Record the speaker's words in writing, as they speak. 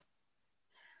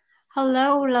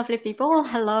Hello, lovely people.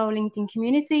 Hello, LinkedIn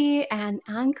community and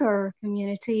Anchor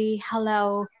community.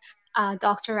 Hello,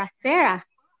 Dr. Sarah.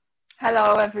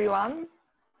 Hello, everyone.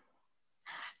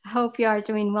 Hope you are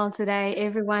doing well today,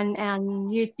 everyone,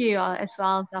 and you too as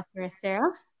well, Dr.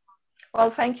 Sarah.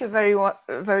 Well, thank you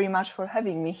very much for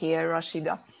having me here,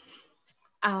 Rashida.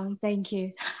 Thank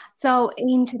you. So,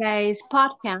 in today's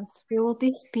podcast, we will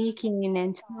be speaking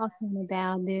and talking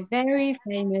about the very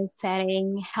famous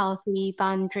setting, healthy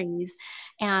boundaries.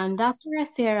 And Dr.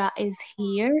 Sarah is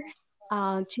here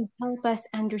to help us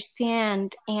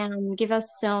understand and give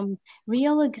us some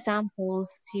real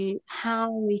examples to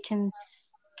how we can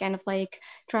kind of like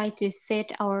try to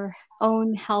set our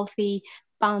own healthy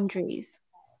boundaries.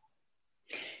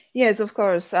 Yes, of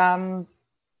course.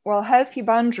 Well, healthy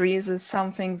boundaries is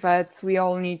something that we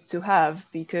all need to have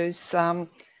because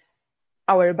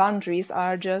our boundaries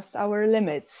are just our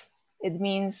limits. It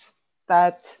means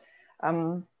that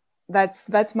um, that's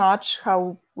that much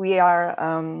how we are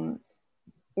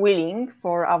willing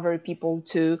for other people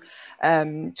to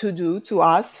do to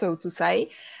us, so to say,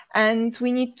 and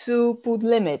we need to put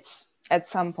limits at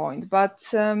some point. But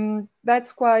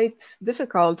that's quite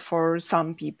difficult for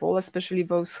some people, especially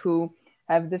those who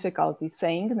have difficulty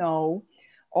saying no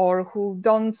or who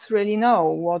don't really know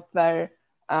what their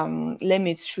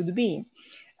limits should be.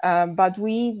 But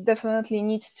we definitely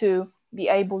need to be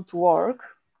able to work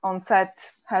on set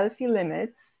healthy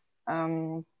limits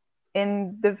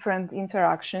in different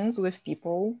interactions with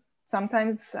people.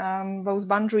 Sometimes those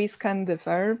boundaries can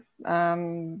differ.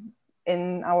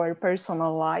 In our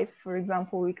personal life, for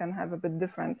example, we can have a bit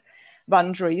different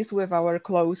boundaries with our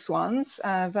close ones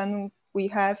than we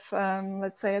have,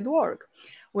 let's say, at work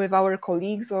with our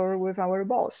colleagues or with our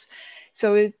boss.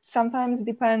 So it sometimes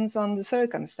depends on the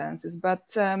circumstances,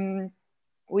 but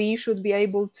we should be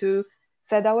able to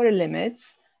set our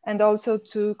limits and also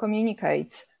to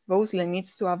communicate those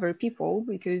limits to other people,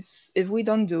 because if we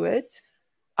don't do it,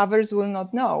 others will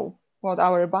not know what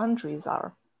our boundaries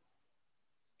are.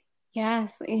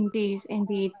 Yes, indeed,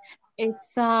 indeed.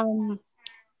 It's um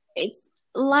It's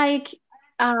like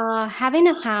having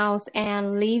a house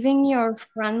and leaving your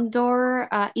front door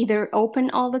either open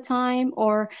all the time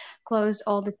or closed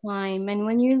all the time. And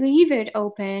when you leave it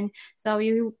open, so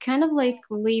you kind of like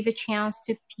leave a chance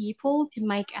to people to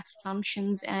make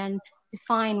assumptions and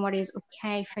define what is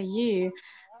okay for you.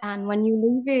 And when you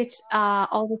leave it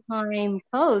all the time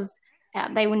closed,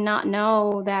 they would not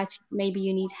know that maybe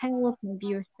you need help, maybe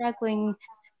you're struggling.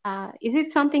 Is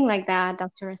it something like that,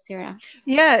 Dr. Asira?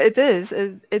 Yeah, it is.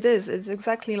 It is. It's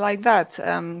exactly like that.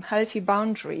 Healthy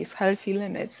boundaries, healthy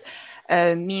limits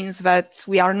means that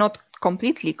we are not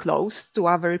completely close to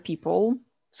other people,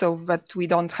 so that we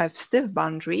don't have stiff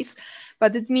boundaries.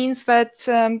 But it means that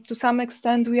to some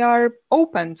extent we are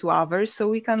open to others, so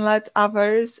we can let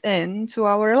others into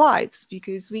our lives,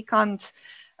 because we can't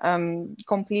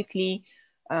completely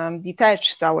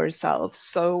detached ourselves.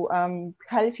 So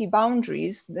healthy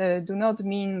boundaries do not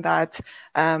mean that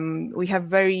we have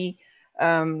very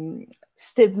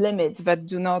stiff limits that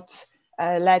do not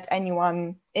let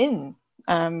anyone in,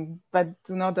 that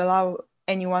do not allow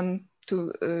anyone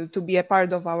to be a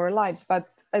part of our lives. But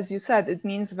as you said, it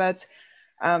means that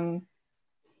um,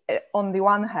 on the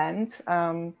one hand,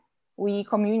 we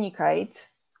communicate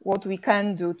what we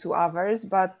can do to others,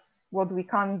 but what we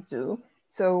can't do,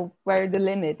 so where the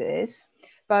limit is.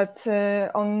 But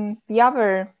on the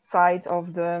other side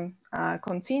of the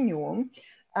continuum,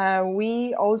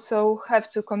 we also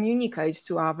have to communicate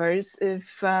to others if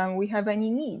we have any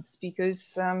needs,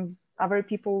 because other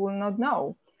people will not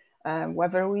know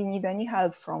whether we need any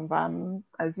help from them,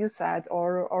 as you said,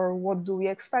 or what do we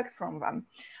expect from them.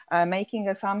 Making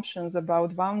assumptions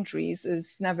about boundaries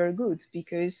is never good,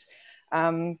 because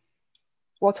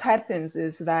what happens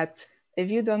is that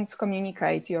if you don't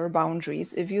communicate your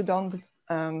boundaries, if you don't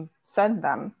set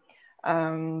them,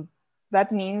 um,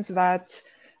 that means that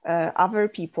other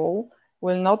people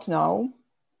will not know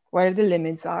where the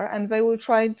limits are, and they will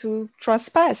try to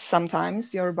trespass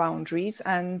sometimes your boundaries,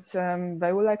 and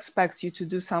they will expect you to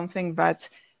do something that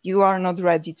you are not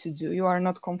ready to do, you are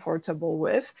not comfortable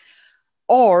with,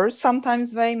 or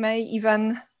sometimes they may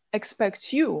even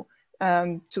expect you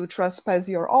to trespass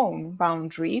your own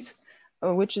boundaries,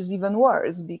 which is even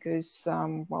worse, because,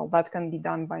 well, that can be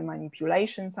done by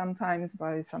manipulation, sometimes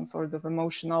by some sort of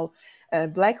emotional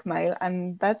blackmail.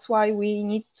 And that's why we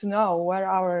need to know where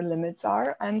our limits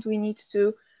are, and we need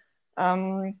to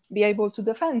be able to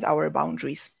defend our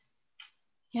boundaries.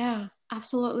 Yeah,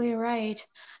 absolutely right.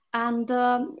 And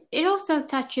it also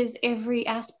touches every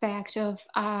aspect of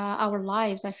our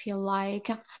lives, I feel like.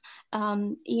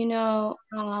 You know,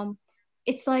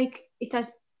 it's like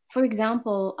for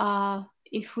example,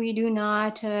 if we do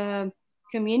not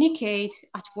communicate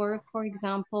at work, for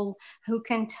example, who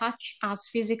can touch us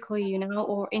physically,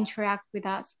 or interact with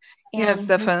us, Yes, and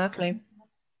who, definitely.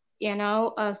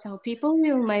 so people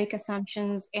will make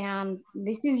assumptions, and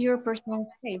this is your personal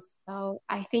space. So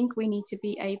I think we need to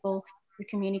be able to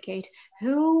communicate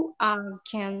who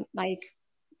can like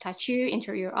touch you,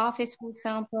 enter your office, for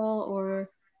example, or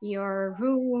your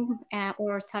room,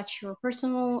 or touch your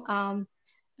personal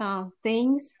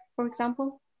things, for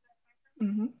example.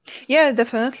 Hmm. Yeah,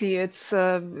 definitely. It's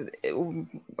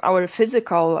our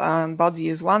physical body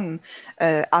is one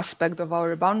aspect of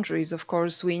our boundaries. Of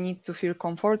course, we need to feel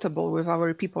comfortable with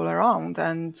our people around.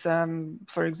 And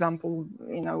for example,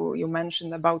 you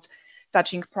mentioned about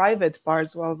touching private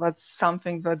parts. Well, that's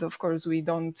something that, of course, we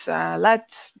don't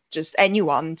let just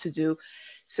anyone to do.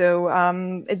 So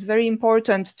it's very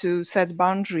important to set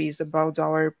boundaries about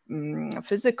our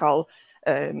physical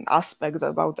aspect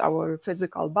about our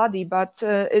physical body, but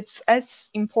it's as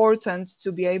important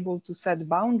to be able to set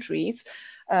boundaries,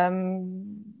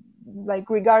 um, like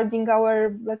regarding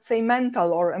our, let's say,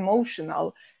 mental or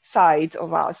emotional side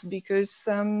of us, because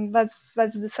that's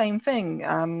the same thing.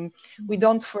 We Mhm.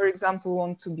 don't, for example,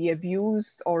 want to be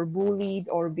abused or bullied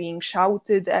or being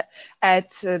shouted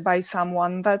at by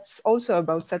someone. That's also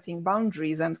about setting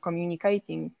boundaries and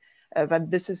communicating that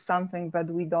this is something that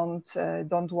we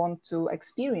don't want to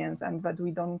experience and that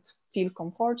we don't feel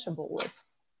comfortable with.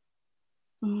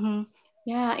 Mm-hmm.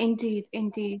 Yeah, indeed,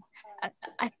 indeed. I,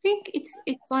 I think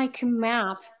it's like a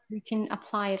map. We can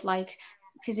apply it like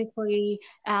physically,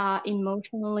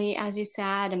 emotionally, as you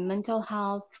said, and mental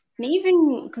health, and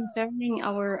even concerning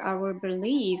our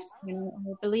beliefs.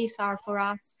 Our beliefs are for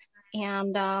us,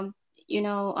 and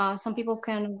some people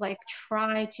can like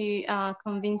try to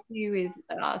convince you with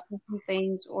certain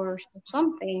things or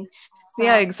something.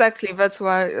 Yeah, So. exactly.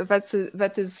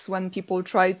 That is when people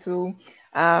try to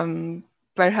um,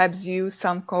 perhaps use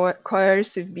some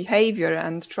coercive behavior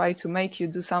and try to make you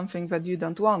do something that you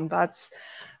don't want.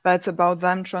 That's about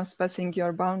them trespassing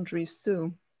your boundaries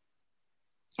too.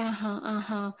 Uh-huh,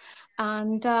 uh-huh.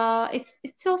 And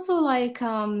it's also like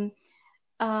um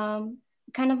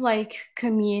kind of like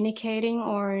communicating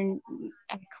or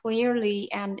clearly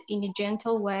and in a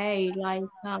gentle way, like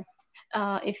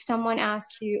if someone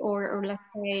asks you, or let's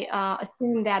say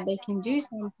assume that they can do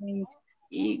something,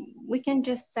 we can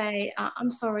just say,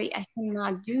 I'm sorry, I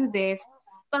cannot do this,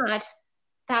 but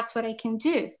that's what I can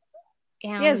do.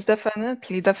 Yes, And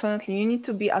definitely, definitely. You need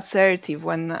to be assertive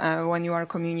when you are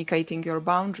communicating your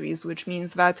boundaries, which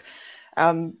means that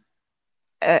um,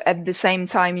 at the same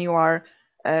time you are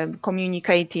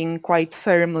communicating quite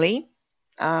firmly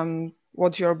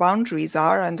what your boundaries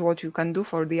are and what you can do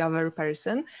for the other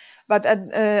person, but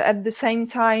at the same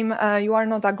time you are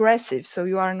not aggressive, so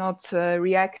you are not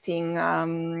reacting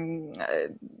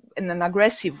in an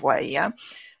aggressive way, yeah,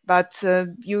 but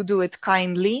you do it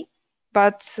kindly,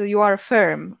 but you are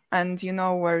firm and you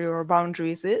know where your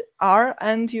boundaries are,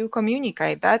 and you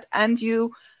communicate that, and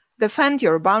you defend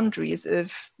your boundaries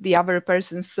if the other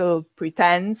person still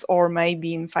pretends or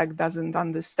maybe in fact doesn't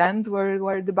understand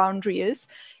where the boundary is.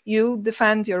 You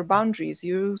defend your boundaries,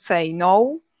 you say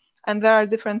no, and there are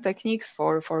different techniques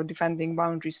for defending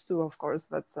boundaries too, of course.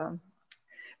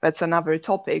 That's another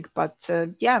topic, but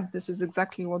yeah, this is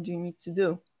exactly what you need to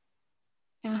do.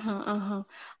 uh-huh, uh-huh.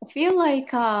 I feel like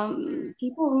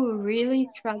people who really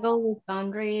struggle with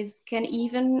boundaries can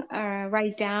even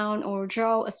write down or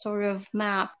draw a sort of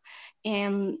map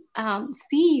and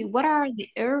see what are the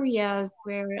areas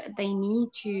where they need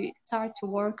to start to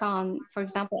work on. For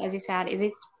example, as you said, is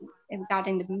it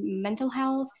regarding the mental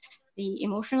health, the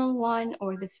emotional one,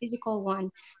 or the physical one?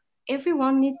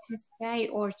 Everyone needs to say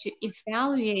or to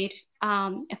evaluate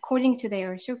according to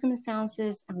their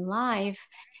circumstances and life,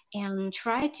 and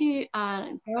try to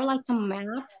draw like a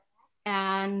map,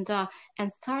 and uh,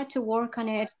 and start to work on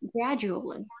it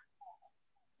gradually.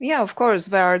 Yeah, of course,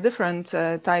 there are different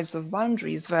types of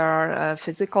boundaries. There are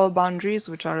physical boundaries,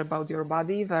 which are about your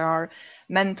body. There are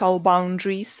mental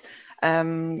boundaries,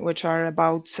 which are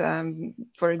about,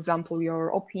 for example, your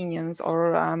opinions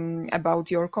or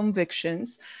about your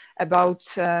convictions, about,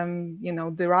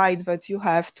 the right that you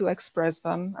have to express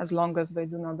them as long as they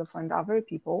do not offend other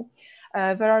people.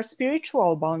 There are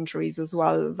spiritual boundaries as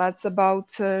well. That's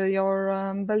about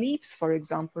your beliefs, for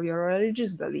example, your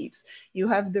religious beliefs. You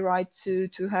have the right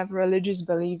to have religious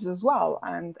beliefs as well.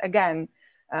 And again,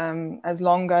 as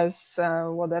long as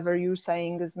whatever you're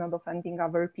saying is not offending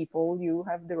other people, you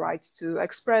have the right to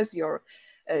express your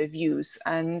views.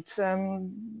 And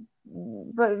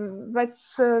but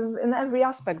that's in every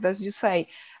aspect, as you say.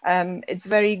 It's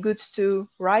very good to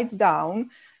write down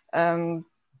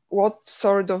what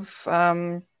sort of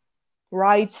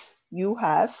rights you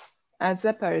have as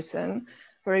a person.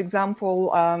 For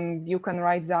example, you can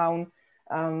write down,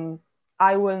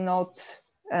 I will not,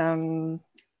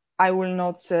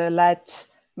 let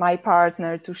my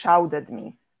partner to shout at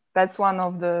me. That's one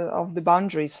of the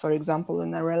boundaries, for example,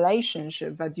 in a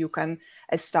relationship that you can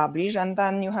establish, and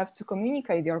then you have to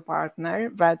communicate your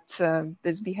partner that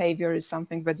this behavior is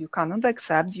something that you cannot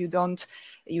accept. You don't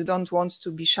want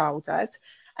to be shouted,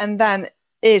 and then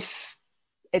if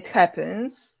it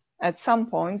happens at some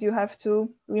point, you have to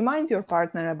remind your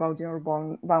partner about your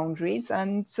boundaries,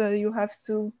 and you have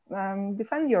to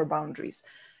defend your boundaries.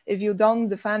 If you don't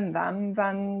defend them,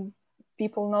 then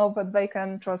people know that they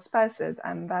can trespass it,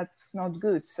 and that's not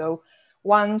good. So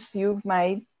once you've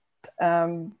made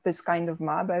this kind of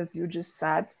map, as you just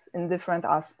said, in different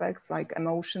aspects like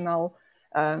emotional,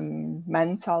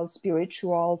 mental,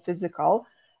 spiritual, physical,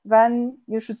 then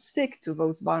you should stick to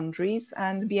those boundaries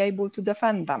and be able to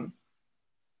defend them.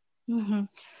 Mm-hmm.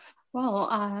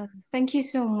 Well, thank you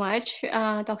so much,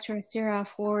 Dr. Estera,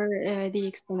 for the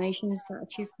explanations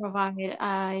that you provided.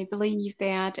 I believe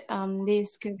that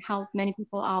this could help many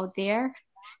people out there.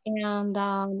 And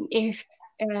if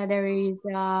there is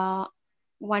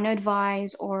one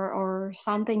advice or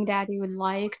something that you would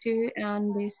like to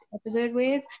end this episode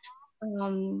with,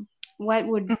 what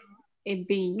would it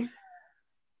be?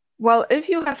 Well, if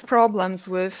you have problems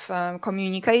with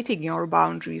communicating your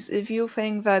boundaries, if you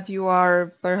think that you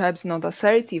are perhaps not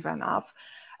assertive enough,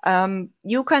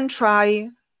 you can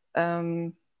try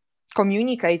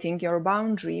communicating your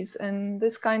boundaries in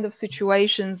this kind of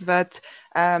situations that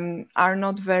are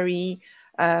not very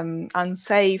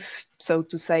unsafe, so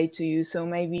to say, to you. So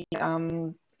maybe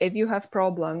if you have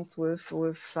problems with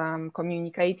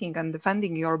communicating and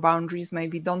defending your boundaries,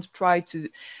 maybe don't try to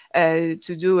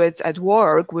do it at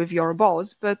work with your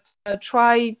boss, but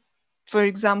try, for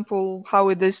example, how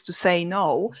it is to say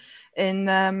no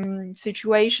in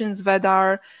situations that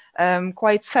are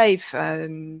quite safe.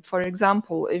 For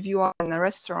example, if you are in a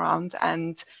restaurant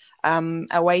and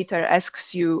a waiter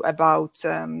asks you about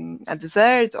a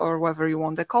dessert or whether you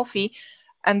want a coffee,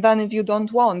 and then if you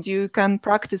don't want, you can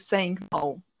practice saying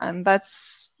no. And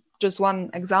that's just one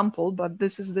example, but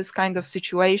this kind of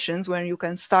situations where you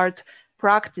can start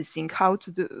practicing how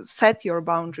to set your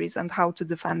boundaries and how to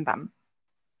defend them.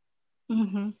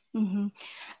 Mm-hmm, mm-hmm.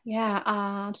 Yeah,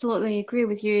 absolutely agree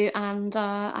with you. And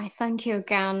I thank you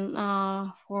again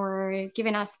for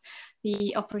giving us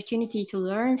the opportunity to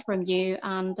learn from you.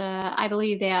 And I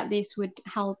believe that this would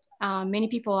help many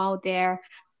people out there.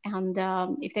 And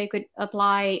if they could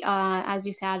apply, as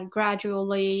you said,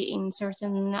 gradually in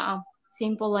certain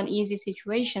simple and easy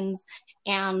situations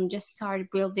and just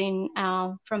start building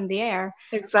from there.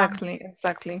 Exactly.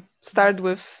 Start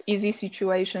with easy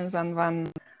situations and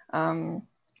then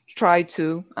try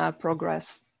to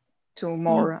progress to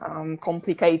more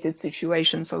complicated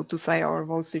situations, so to say, or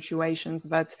those situations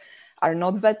that are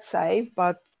not that safe,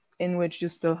 but in which you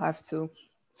still have to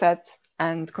set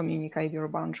and communicate your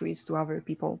boundaries to other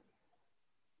people.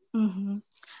 Mm-hmm.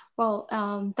 Well,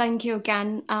 thank you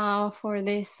again for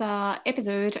this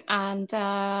episode, and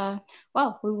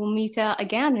well, we will meet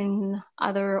again in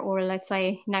other, or let's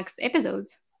say, next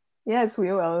episodes. Yes,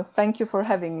 we will. Thank you for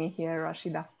having me here,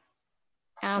 Rashida.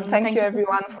 And And thank thank you, you.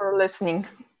 everyone, for listening.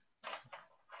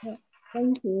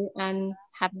 Thank you, and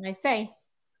have a nice day.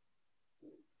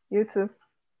 You too.